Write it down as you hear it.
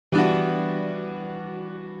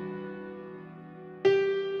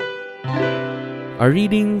A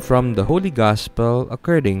reading from the Holy Gospel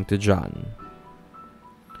according to John.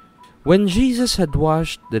 When Jesus had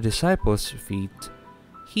washed the disciples' feet,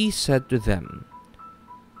 he said to them,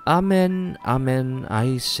 "Amen, amen,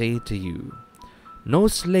 I say to you, no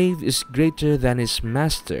slave is greater than his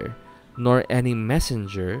master, nor any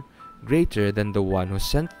messenger greater than the one who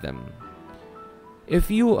sent them.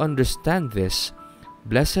 If you understand this,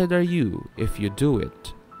 blessed are you if you do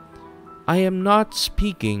it. I am not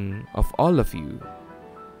speaking of all of you.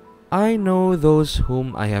 I know those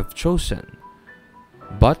whom I have chosen,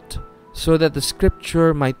 but so that the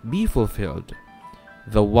scripture might be fulfilled,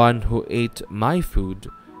 the one who ate my food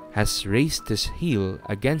has raised his heel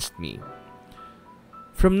against me.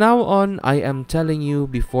 From now on I am telling you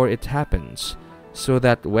before it happens, so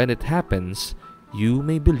that when it happens, you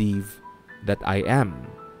may believe that I am.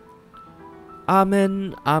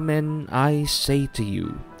 Amen, amen, I say to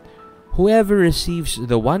you, whoever receives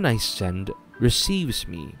the one I send receives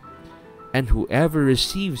me, and whoever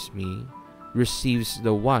receives me receives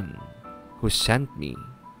the one who sent me."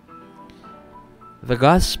 The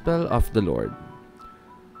Gospel of the Lord.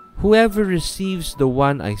 Whoever receives the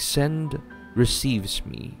one I send receives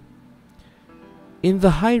me. In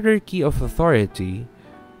the hierarchy of authority,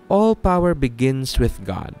 all power begins with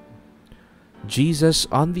God. Jesus,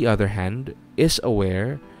 on the other hand, is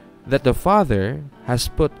aware that the Father has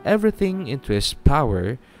put everything into his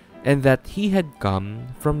power and that he had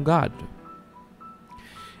come from God.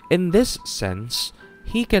 In this sense,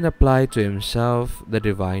 he can apply to himself the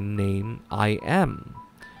divine name I am,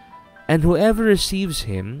 and whoever receives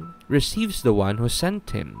him receives the one who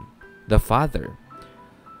sent him, the Father.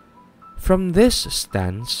 From this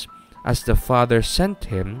stance, as the Father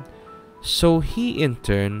sent him, so he in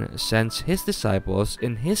turn sends his disciples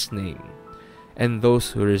in his name, and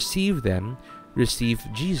those who receive them receive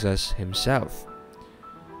Jesus himself.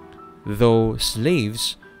 Though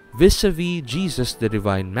slaves vis-a-vis Jesus the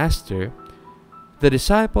Divine Master, the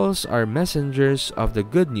disciples are messengers of the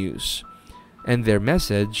good news, and their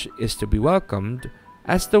message is to be welcomed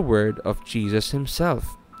as the word of Jesus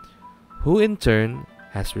himself, who in turn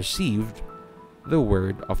has received the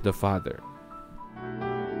word of the Father.